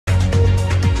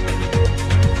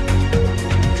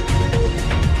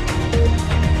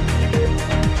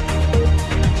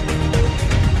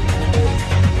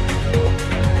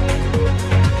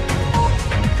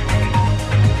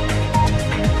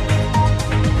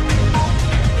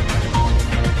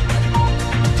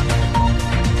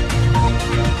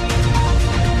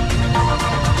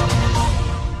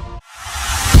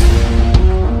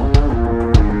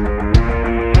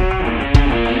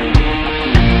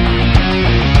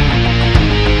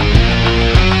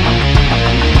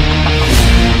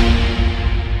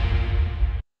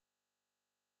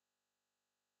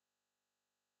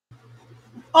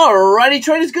Alrighty,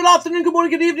 traders, good afternoon, good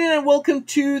morning, good evening, and welcome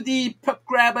to the Pip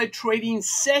Grabber Trading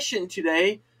Session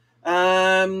today.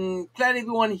 Glad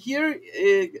everyone's here,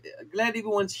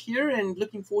 and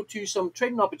looking forward to some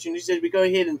trading opportunities as we go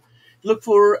ahead and look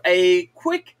for a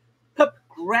quick Pip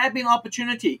grabbing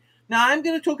opportunity. Now, I'm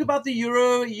going to talk about the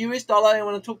Euro, US dollar. I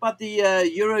want to talk about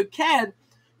the Euro CAD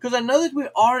because I know that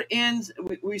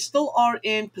we still are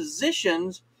in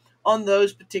positions on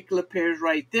those particular pairs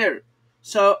right there.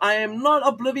 So I am not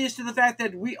oblivious to the fact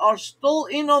that we are still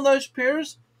in on those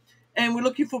pairs, and we're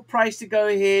looking for price to go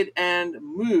ahead and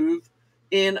move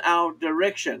in our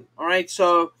direction. All right,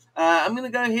 so I'm going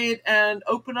to go ahead and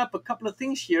open up a couple of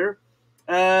things here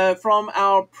from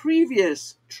our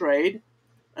previous trade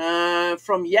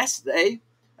from yesterday.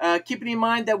 Keeping in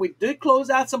mind that we did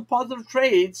close out some positive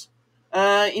trades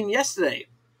in yesterday.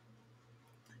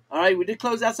 All right, we did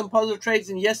close out some positive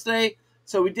trades in yesterday.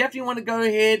 So we definitely want to go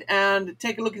ahead and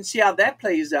take a look and see how that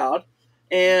plays out.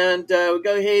 And we'll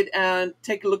go ahead and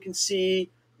take a look and see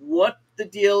what the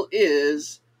deal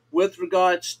is with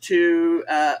regards to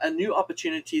a new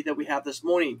opportunity that we have this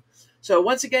morning. So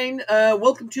once again,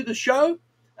 welcome to the show.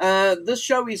 This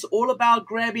show is all about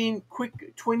grabbing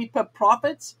quick 20 pip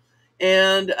profits.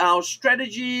 And our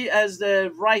strategy as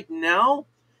of right now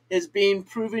has been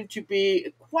proven to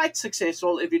be quite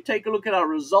successful. If you take a look at our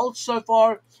results so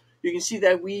far, you can see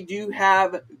that we do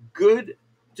have good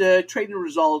trading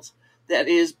results that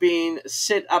is being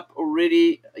set up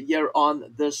already here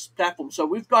on this platform. So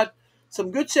we've got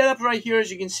some good setups right here,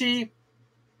 as you can see.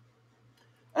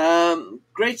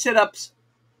 Great setups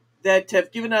that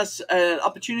have given us an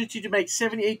opportunity to make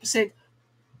 78%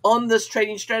 on this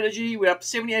trading strategy. We're up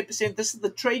 78%. This is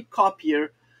the trade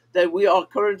copier that we are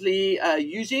currently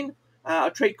using.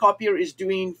 Our trade copier is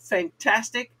doing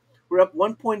fantastic. We're up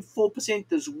 1.4%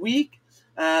 this week.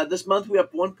 This month we're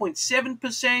up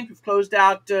 1.7%. We've closed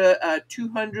out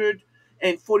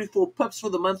 244 pips for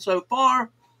the month so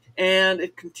far, and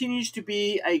it continues to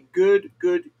be a good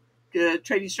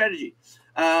trading strategy.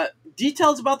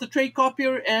 Details about the trade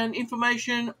copier and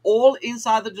information all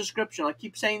inside the description. I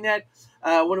keep saying that.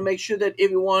 I want to make sure that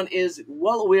everyone is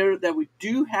well aware that we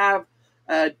do have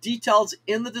details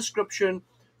in the description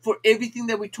for everything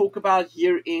that we talk about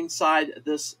here inside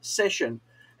this session.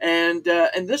 And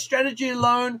this strategy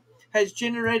alone has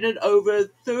generated over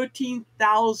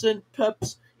 13,000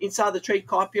 pips inside the trade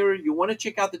copier. You want to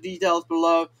check out the details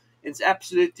below. It's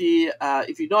absolutely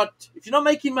if you're not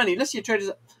making money, listen, your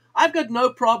traders. I've got no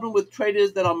problem with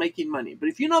traders that are making money. But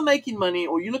if you're not making money,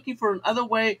 or you're looking for another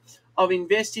way of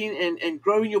investing and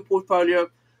growing your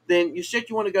portfolio, then you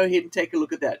certainly want to go ahead and take a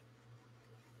look at that.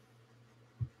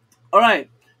 All right.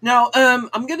 Now,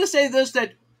 I'm going to say this,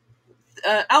 that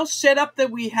our setup that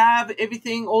we have,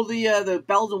 everything, all the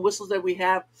bells and whistles that we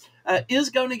have, is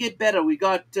going to get better. We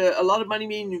got a lot of money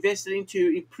being invested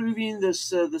into improving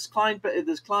this client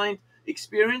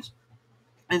experience,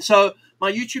 and so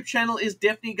my YouTube channel is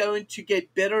definitely going to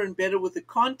get better and better with the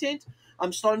content.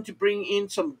 I'm starting to bring in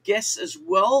some guests as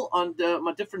well on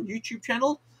my different YouTube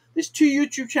channel. There's 2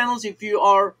 YouTube channels. If you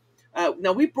are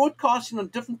now, we're broadcasting on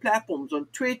different platforms, on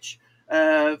Twitch,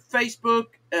 Facebook,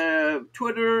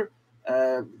 Twitter,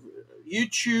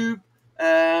 YouTube,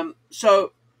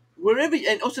 so wherever,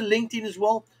 and also LinkedIn as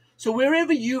well. So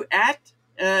wherever you at,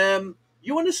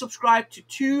 you want to subscribe to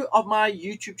 2 of my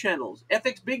YouTube channels,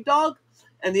 FxBigDog,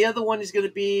 and the other one is going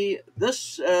to be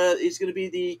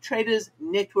the Traders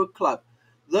Network Club.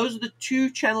 Those are the 2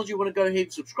 channels you want to go ahead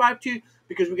and subscribe to,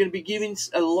 because we're going to be giving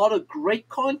a lot of great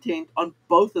content on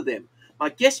both of them. My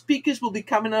guest speakers will be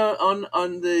coming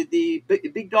on the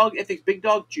Big Dog,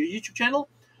 FxBigDog YouTube channel.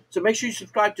 So make sure you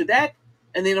subscribe to that.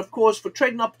 And then, of course, for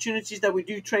trading opportunities that we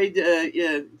do trade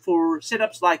for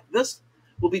setups like this,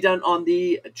 will be done on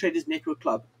the Traders Network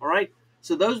Club. All right.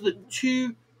 So those are the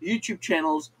 2 YouTube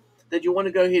channels that you want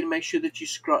to go ahead and make sure that you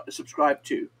subscribe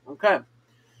to. Okay.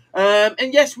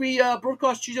 And yes, we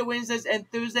broadcast Tuesday, Wednesdays, and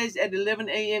Thursdays at 11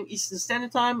 a.m. Eastern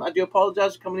Standard Time. I do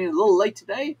apologize for coming in a little late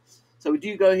today. So we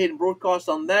do go ahead and broadcast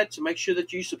on that. So make sure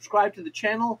that you subscribe to the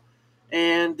channel,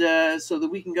 and so that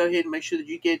we can go ahead and make sure that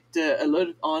you get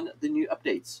alerted on the new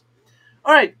updates.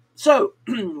 All right. So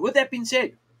with that being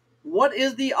said, what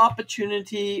is the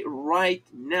opportunity right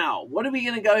now? What are we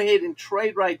going to go ahead and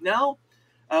trade right now?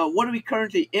 What are we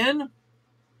currently in?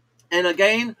 And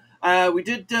again, we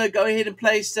did go ahead and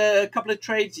place a couple of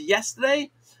trades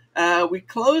yesterday. We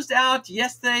closed out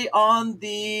yesterday on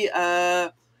the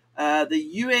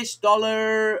US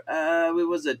dollar. Where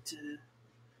was it?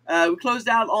 We closed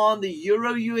out on the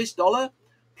Euro US dollar,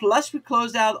 plus we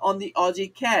closed out on the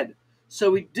Aussie CAD.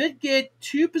 So we did get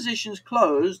 2 positions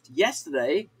closed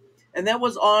yesterday, and that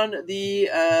was on the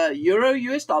Euro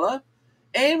US dollar,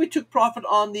 and we took profit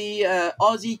on the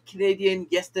Aussie Canadian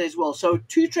yesterday as well. So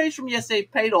 2 trades from yesterday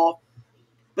paid off,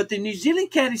 but the New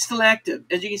Zealand CAD is still active.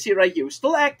 As you can see right here, we're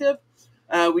still active.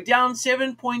 We're down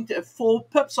 7.4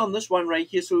 pips on this one right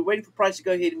here, so we're waiting for price to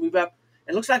go ahead and move up.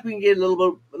 It looks like we can get a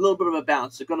little bit of a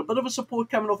bounce. We've got a bit of a support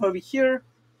coming off over here.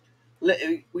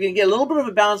 We can get a little bit of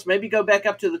a bounce, maybe go back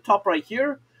up to the top right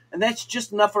here, and that's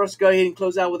just enough for us to go ahead and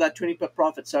close out with our 20 pip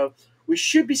profit. So we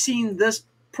should be seeing this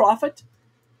profit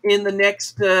in the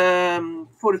next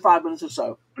 45 minutes or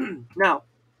so. Now,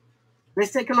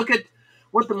 let's take a look at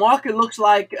what the market looks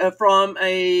like from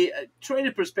a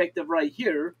trader perspective right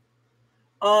here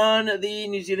on the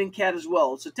New Zealand CAD as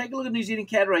well. So take a look at New Zealand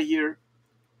CAD right here.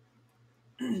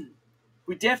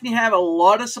 We definitely have a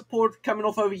lot of support coming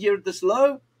off over here at this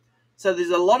low. So there's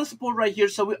a lot of support right here.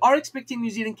 So we are expecting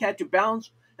New Zealand CAD to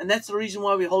bounce, and that's the reason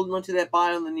why we're holding on to that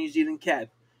buy on the New Zealand CAD.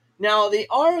 Now, there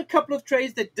are a couple of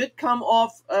trades that did come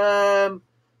off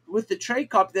with the trade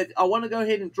copy that I want to go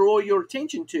ahead and draw your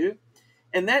attention to.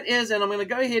 And that is, and I'm going to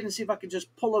go ahead and see if I can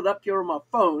just pull it up here on my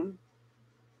phone.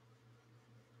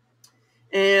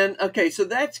 And, okay, so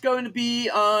that's going to be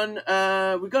on,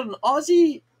 we've got an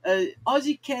Aussie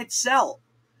CAD sell.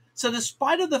 So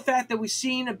despite of the fact that we've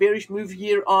seen a bearish move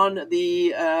here on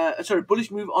the, bullish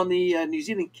move on the New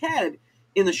Zealand CAD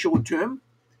in the short term,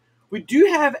 we do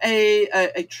have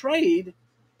a trade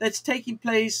that's taking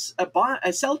place,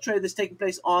 a sell trade that's taking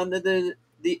place on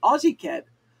the Aussie CAD.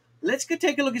 Let's go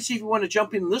take a look and see if we want to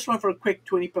jump in this one for a quick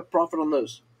 20 pip profit on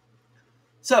those.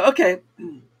 So, okay,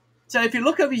 so if you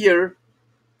look over here,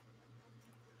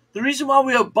 the reason why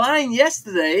we were buying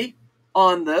yesterday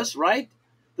on this, right?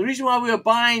 The reason why we were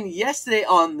buying yesterday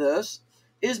on this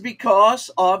is because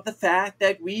of the fact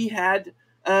that we had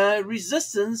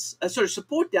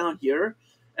support down here,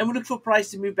 and we look for price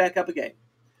to move back up again.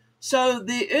 So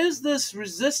there is this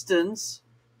resistance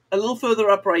a little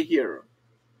further up right here.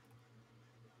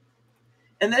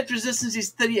 And that resistance is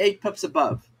 38 pips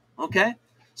above, okay?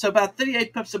 So about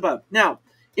 38 pips above. Now,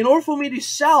 in order for me to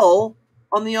sell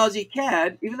on the Aussie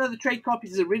CAD, even though the trade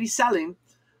copies are already selling,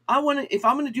 if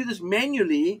I'm going to do this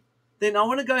manually, then I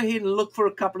want to go ahead and look for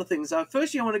a couple of things.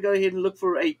 Firstly, I want to go ahead and look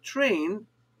for a trend.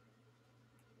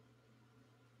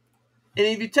 And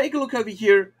if you take a look over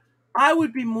here, I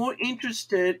would be more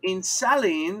interested in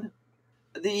selling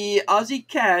the Aussie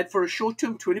CAD for a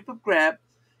short-term 20 pip grab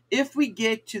if we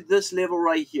get to this level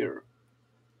right here.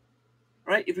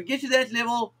 Right? If we get to that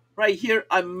level right here,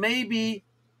 I may be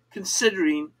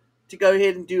considering to go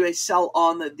ahead and do a sell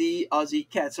on the Aussie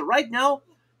CAD. So right now,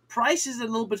 price is a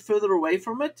little bit further away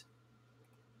from it.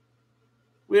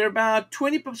 We're about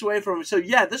 20 pips away from it. So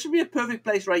yeah, this would be a perfect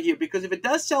place right here, because if it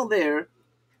does sell there,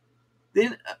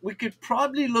 then we could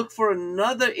probably look for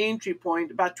another entry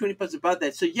point about 20 pips above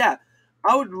that. So yeah,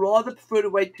 I would rather prefer to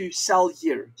wait to sell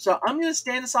here. So I'm going to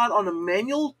stand aside on a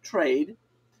manual trade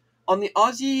on the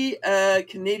Aussie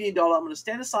Canadian dollar. I'm going to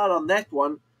stand aside on that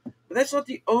one. But that's not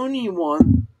the only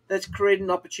one that's creating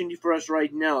an opportunity for us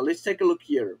right now. Let's take a look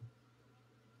here.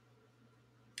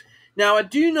 Now, I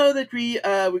do know that we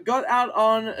got out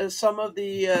on some of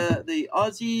the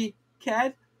Aussie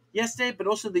CAD yesterday, but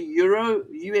also the Euro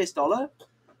US dollar.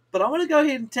 But I want to go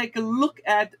ahead and take a look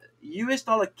at US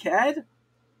dollar CAD.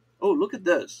 Oh, look at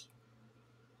this.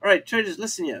 All right, traders,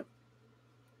 listen here.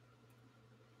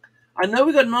 I know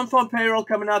we got non-farm payroll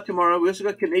coming out tomorrow. We also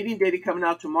got Canadian data coming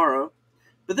out tomorrow.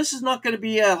 But this is not going to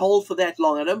be a hold for that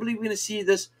long. I don't believe we're going to see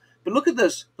this. But look at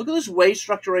this. Look at this wave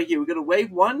structure right here. We've got a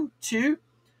wave 1, 2.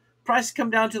 Price come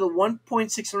down to the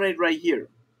 1.618 right here.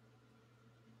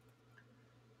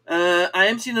 I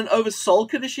am seeing an oversold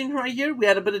condition right here. We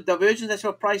had a bit of divergence. That's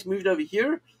why price moved over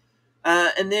here.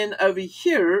 And then over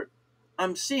here,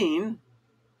 I'm seeing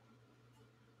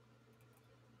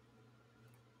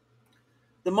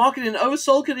the market in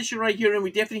oversold condition right here, and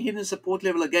we definitely hitting the support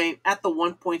level again at the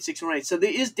 1.618. So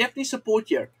there is definitely support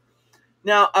here.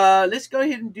 Now, let's go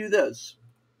ahead and do this.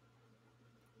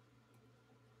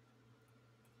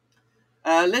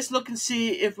 Let's look and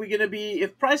see if we're going to be,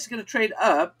 if price is going to trade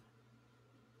up.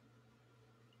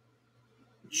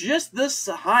 Just this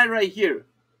high right here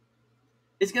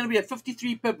is going to be a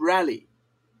 53 pip rally.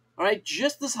 All right,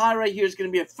 just this high right here is going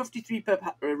to be a 53 pip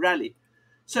rally.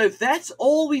 So if that's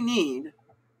all we need,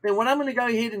 then what I'm going to go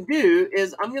ahead and do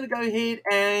is I'm going to go ahead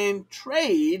and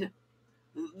trade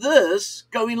this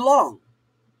going long.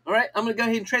 All right, I'm going to go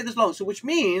ahead and trade this long. So which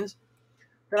means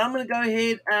that I'm going to go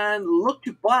ahead and look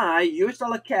to buy US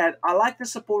dollar CAD. I like the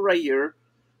support right here.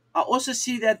 I also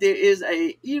see that there is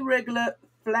a irregular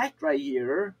flat right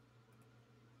here.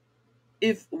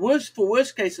 For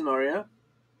worst case scenario.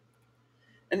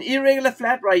 an irregular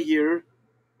flat right here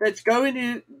that's going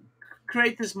to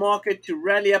create this market to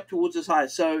rally up towards this high.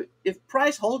 So if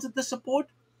price holds at the support,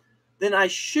 then I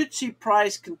should see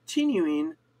price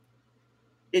continuing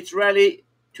its rally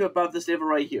to above this level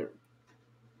right here.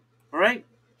 All right.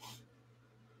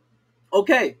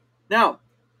 Okay. Now,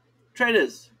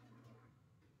 traders,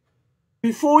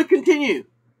 before we continue,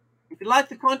 if you like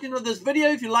the content of this video,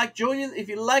 if you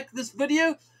like this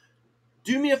video,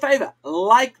 do me a favor,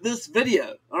 like this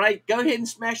video. All right, go ahead and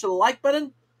smash the like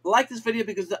button. Like this video,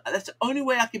 because that's the only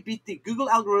way I can beat the Google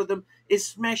algorithm, is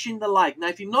smashing the like. Now,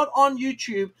 if you're not on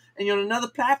YouTube and you're on another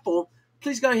platform,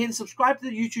 please go ahead and subscribe to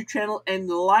the YouTube channel and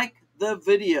like the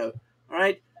video. All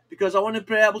right, because I want to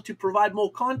be able to provide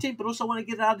more content, but also want to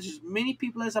get it out to as many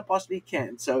people as I possibly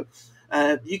can. So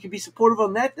you can be supportive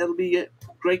on that. That'll be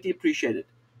greatly appreciated.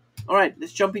 All right,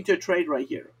 let's jump into a trade right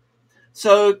here.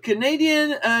 So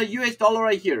Canadian US dollar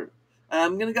right here.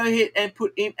 I'm going to go ahead and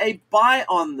put in a buy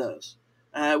on this.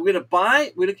 We're going to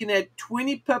buy. We're looking at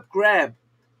 20 pip grab,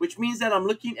 which means that I'm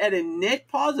looking at a net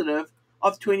positive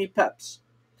of 20 pips.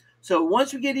 So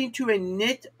once we get into a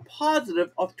net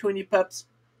positive of 20 pips,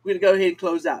 we're going to go ahead and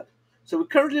close out. So we're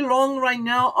currently long right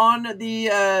now on the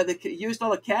US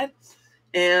dollar CAD,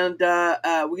 and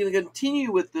we're going to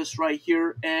continue with this right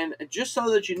here. And just so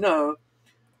that you know,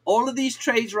 all of these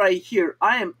trades right here,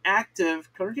 I am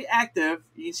active, currently active.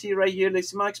 You can see right here,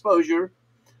 let's see my exposure.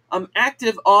 I'm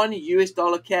active on US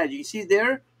dollar CAD. You can see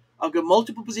there, I've got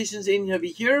multiple positions in over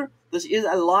here. This is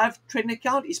a live trading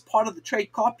account. It's part of the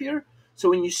trade Copier.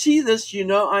 So when you see this, you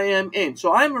know I am in.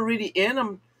 So I'm already in.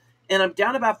 I'm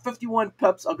down about 51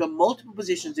 pips. I've got multiple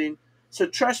positions in. So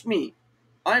trust me,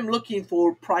 I'm looking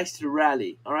for price to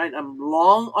rally. All right, I'm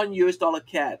long on US dollar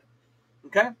CAD.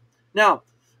 Okay, now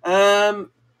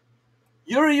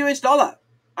Euro US dollar.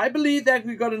 I believe that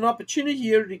we've got an opportunity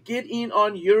here to get in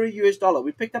on Euro US dollar.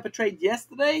 We picked up a trade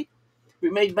yesterday. We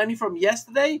made money from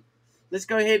yesterday. Let's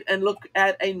go ahead and look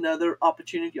at another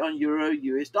opportunity on Euro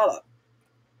US dollar.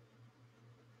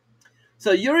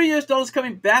 So Euro US dollar is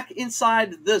coming back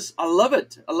inside this. I love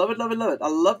it. I love it, love it, love it. I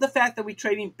love the fact that we're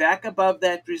trading back above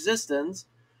that resistance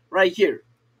right here.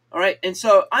 All right. And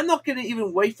so I'm not going to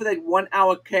even wait for that 1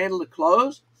 hour candle to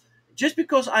close, just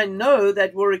because I know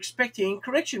that we're expecting a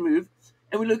correction move.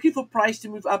 And we're looking for price to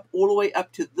move up all the way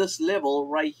up to this level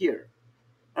right here.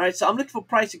 All right, so I'm looking for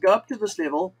price to go up to this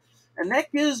level. And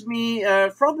that gives me,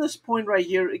 from this point right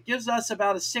here, it gives us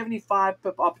about a 75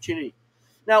 pip opportunity.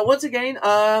 Now, once again,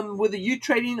 whether you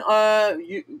trading for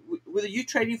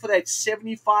that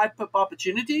 75 pip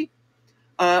opportunity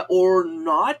or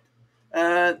not,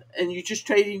 and you're just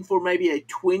trading for maybe a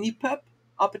 20 pip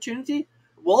opportunity,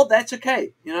 well, that's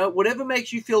okay. You know, whatever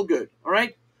makes you feel good. All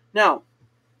right. Now,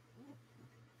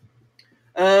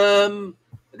 I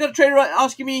got a trader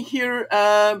asking me here.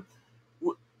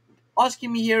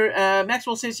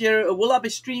 Maxwell says here, will I be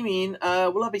streaming?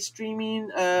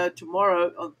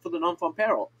 Tomorrow for the non-farm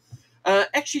payroll?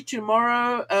 Actually,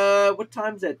 tomorrow. What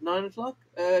time is that? 9 o'clock?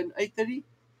 8:30?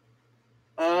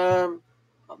 I'm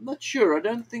not sure. I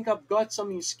don't think I've got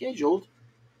something scheduled.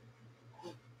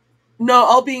 No,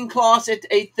 I'll be in class at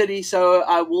 8:30, so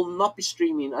I will not be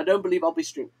streaming. I don't believe I'll be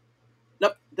streaming.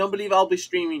 Nope, don't believe I'll be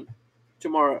streaming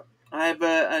tomorrow. I have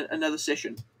another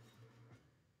session.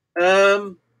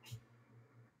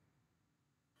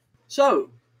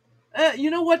 So, you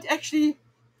know what? Actually,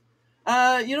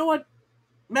 you know what,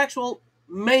 Maxwell?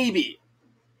 Maybe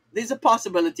there's a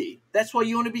possibility. That's why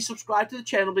you want to be subscribed to the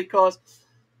channel, because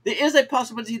there is a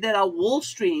possibility that I will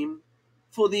stream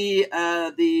for the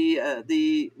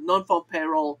non-farm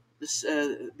payroll.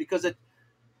 Because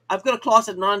I've got a class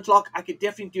at 9 o'clock. I could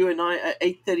definitely do an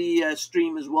 8:30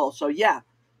 stream as well. So yeah.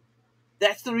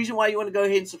 That's the reason why you want to go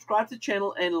ahead and subscribe to the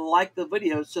channel and like the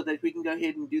video, so that we can go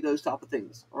ahead and do those type of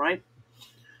things. All right.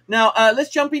 Now,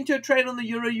 let's jump into a trade on the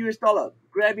Euro US dollar.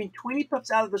 Grabbing 20 pips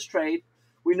out of this trade.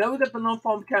 We know we've got the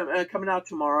non-farm coming out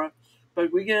tomorrow,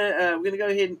 but we're gonna go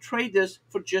ahead and trade this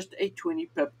for just a 20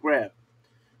 pip grab.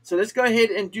 So let's go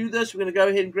ahead and do this. We're going to go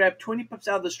ahead and grab 20 pips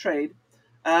out of this trade.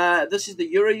 This is the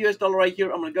Euro US dollar right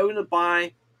here. I'm going to go into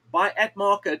buy at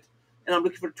market, and I'm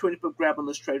looking for a 20 pip grab on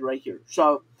this trade right here.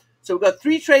 So we've got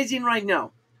 3 trades in right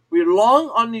now. We're long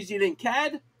on New Zealand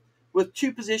CAD with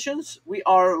 2 positions. We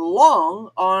are long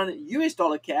on US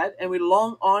dollar CAD, and we're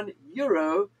long on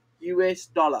Euro US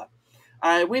dollar.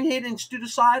 I went ahead and stood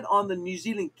aside on the New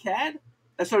Zealand CAD,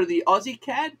 the Aussie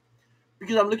CAD,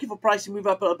 because I'm looking for price to move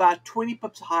up about 20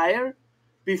 pips higher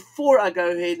before I go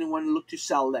ahead and want to look to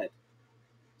sell that.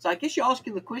 So I guess you're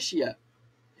asking the question here.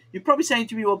 You're probably saying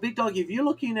to me, well, Big Dog, if you're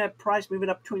looking at price moving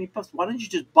up 20 pips, why don't you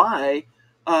just buy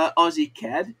Aussie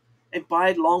CAD and buy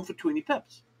it long for 20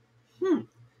 pips? And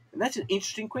that's an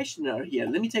interesting question right here.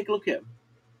 Let me take a look here.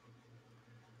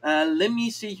 Let me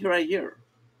see right here.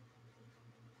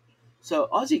 So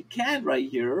Aussie CAD right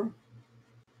here.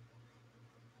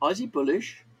 Aussie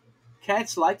bullish. CAD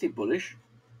slightly bullish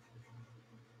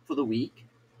for the week.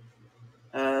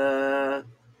 Aussie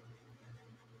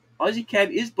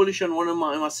CAD is bullish on one of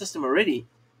my system already.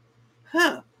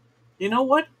 You know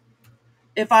what?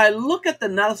 If I look at the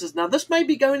analysis, now this may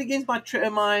be going against my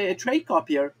trade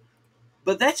copier,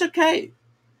 but that's okay.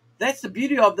 That's the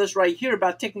beauty of this right here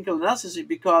about technical analysis,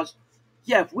 because,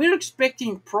 yeah, if we're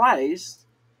expecting price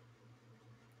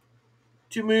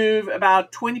to move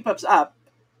about 20 pips up,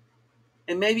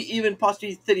 and maybe even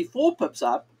possibly 34 pips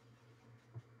up,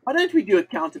 why don't we do a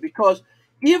counter? Because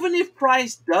even if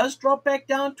price does drop back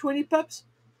down 20 pips,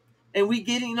 and we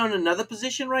get in on another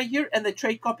position right here, and the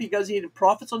trade copy goes ahead and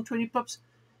profits on 20 pips,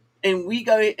 and we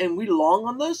go and we long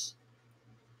on this,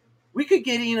 we could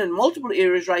get in multiple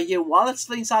areas right here while it's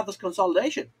still inside this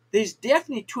consolidation. There's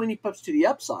definitely 20 pips to the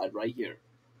upside right here.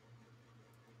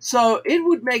 So it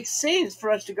would make sense for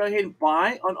us to go ahead and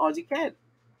buy on Aussie CAD.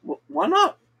 Why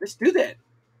not? Let's do that.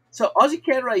 So Aussie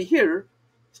CAD right here,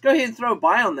 let's go ahead and throw a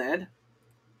buy on that.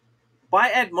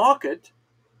 Buy at market.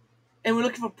 And we're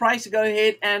looking for price to go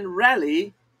ahead and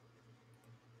rally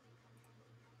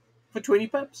for 20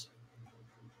 pips.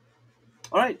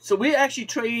 All right, so we're actually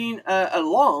trading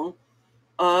along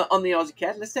on the Aussie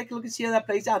CAD. Let's take a look and see how that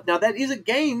plays out. Now, that is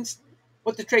against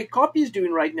what the trade copy is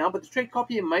doing right now, but the trade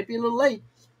copy might be a little late.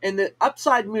 And the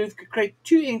upside move could create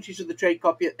 2 entries with the trade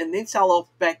copy and then sell off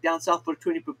back down south for a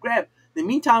 20 pip grab. In the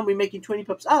meantime, we're making 20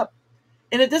 pips up.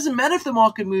 And it doesn't matter if the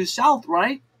market moves south,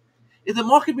 right? If the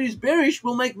market moves bearish,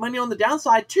 we'll make money on the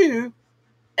downside too,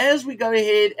 as we go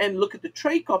ahead and look at the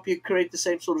trade copy and create the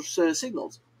same sort of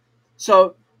signals.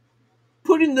 So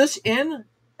putting this in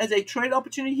as a trade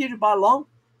opportunity here to buy long,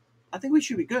 I think we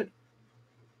should be good.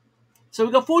 So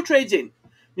we've got 4 trades in.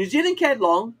 New Zealand CAD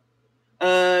long.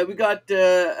 We got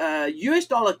US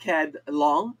dollar CAD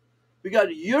long. We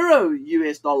got Euro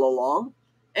US dollar long.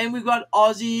 And we've got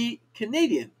Aussie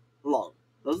Canadian long.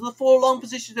 Those are the 4 long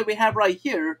positions that we have right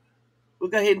here. We'll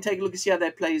go ahead and take a look and see how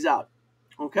that plays out.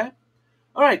 Okay?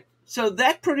 All right. So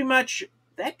that pretty much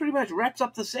wraps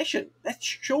up the session. That's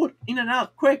short, in and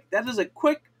out, quick. That is a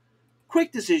quick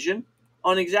decision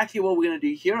on exactly what we're going to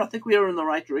do here. I think we are in the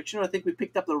right direction. I think we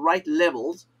picked up the right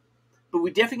levels. But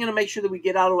we're definitely going to make sure that we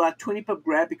get out of our 20 pip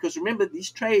grab, because remember,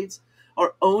 these trades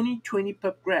are only 20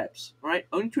 pip grabs, right?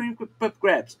 Only 20 pip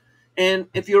grabs. And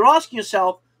if you're asking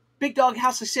yourself, Big Dog, how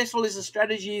successful is the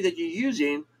strategy that you're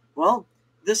using? Well,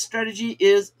 this strategy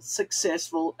is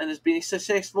successful and has been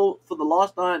successful for the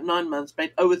last 9 months,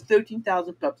 made over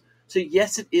 13,000 pips. So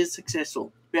yes, it is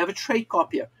successful. We have a trade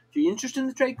copier. If you're interested in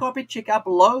the trade copy, check out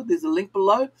below. There's a link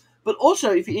below. But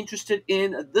also, if you're interested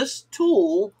in this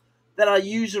tool that I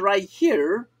use right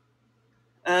here,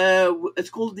 it's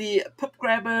called the Pip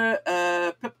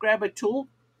Grabber Tool.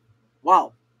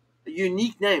 Wow, a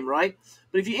unique name, right?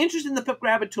 But if you're interested in the Pip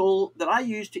Grabber tool that I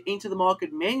use to enter the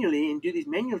market manually and do these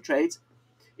manual trades,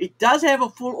 it does have a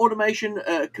full automation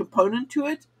component to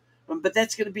it, but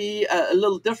that's going to be a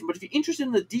little different. But if you're interested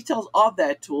in the details of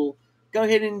that tool, go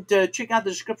ahead and check out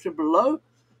the description below.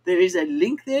 There is a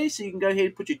link there, so you can go ahead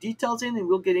and put your details in, and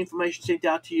we'll get information sent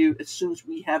out to you as soon as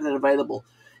we have that available.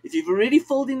 If you've already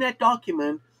filled in that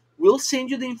document, we'll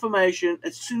send you the information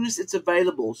as soon as it's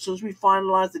available. As soon as we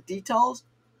finalize the details,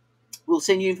 we'll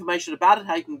send you information about it,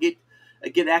 how you can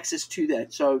get access to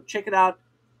that. So check it out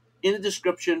in the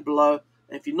description below.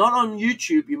 And if you're not on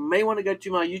YouTube, you may want to go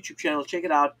to my YouTube channel. Check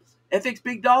it out.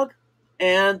 FxBigDog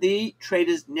and the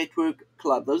Traders Network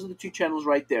Club. Those are the 2 channels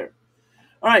right there.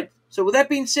 All right. So with that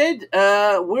being said,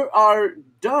 we are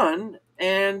done.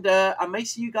 And I may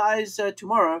see you guys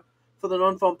tomorrow for the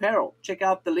non-farm peril. Check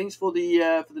out the links for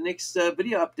the next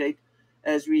video update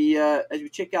as we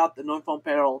check out the non-farm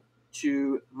peril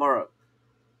tomorrow.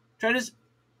 Traders,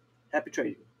 happy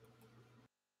trading.